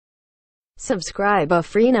Subscribe a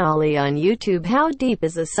free Nolly on YouTube. How deep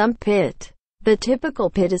is a sump pit? The typical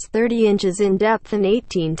pit is 30 inches in depth and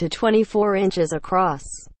 18 to 24 inches across.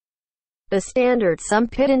 The standard sump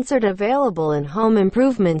pit insert available in home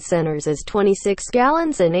improvement centers is 26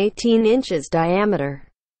 gallons and 18 inches diameter.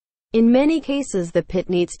 In many cases the pit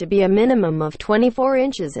needs to be a minimum of 24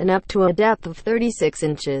 inches and up to a depth of 36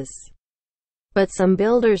 inches. But some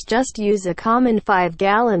builders just use a common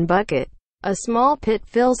 5-gallon bucket. A small pit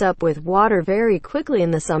fills up with water very quickly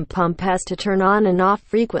and the sump pump has to turn on and off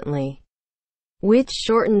frequently, which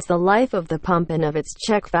shortens the life of the pump and of its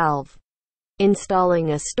check valve. Installing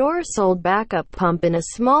a store-sold backup pump in a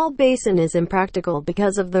small basin is impractical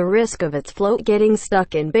because of the risk of its float getting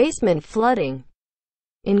stuck in basement flooding.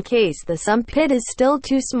 In case the sump pit is still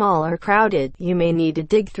too small or crowded, you may need to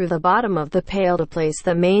dig through the bottom of the pail to place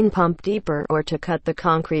the main pump deeper, or to cut the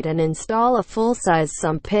concrete and install a full-size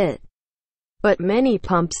sump pit. But many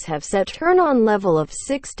pumps have set turn-on level of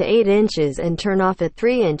 6 to 8 inches and turn off at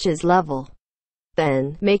 3 inches level.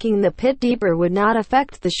 Then, making the pit deeper would not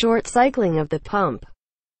affect the short cycling of the pump.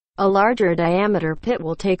 A larger diameter pit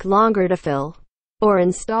will take longer to fill. Or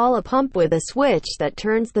install a pump with a switch that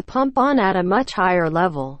turns the pump on at a much higher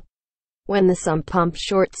level. When the sump pump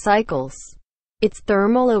short cycles, its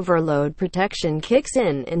thermal overload protection kicks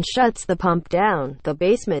in and shuts the pump down. The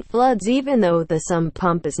basement floods even though the sump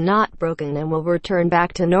pump is not broken and will return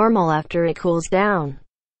back to normal after it cools down.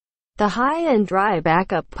 The high and dry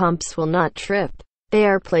backup pumps will not trip. They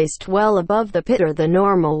are placed well above the pit or the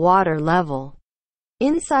normal water level.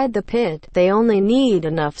 Inside the pit, they only need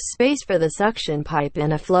enough space for the suction pipe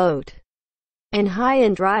and a float. And high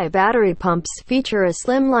and dry battery pumps feature a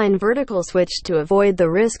slimline vertical switch to avoid the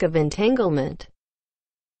risk of entanglement.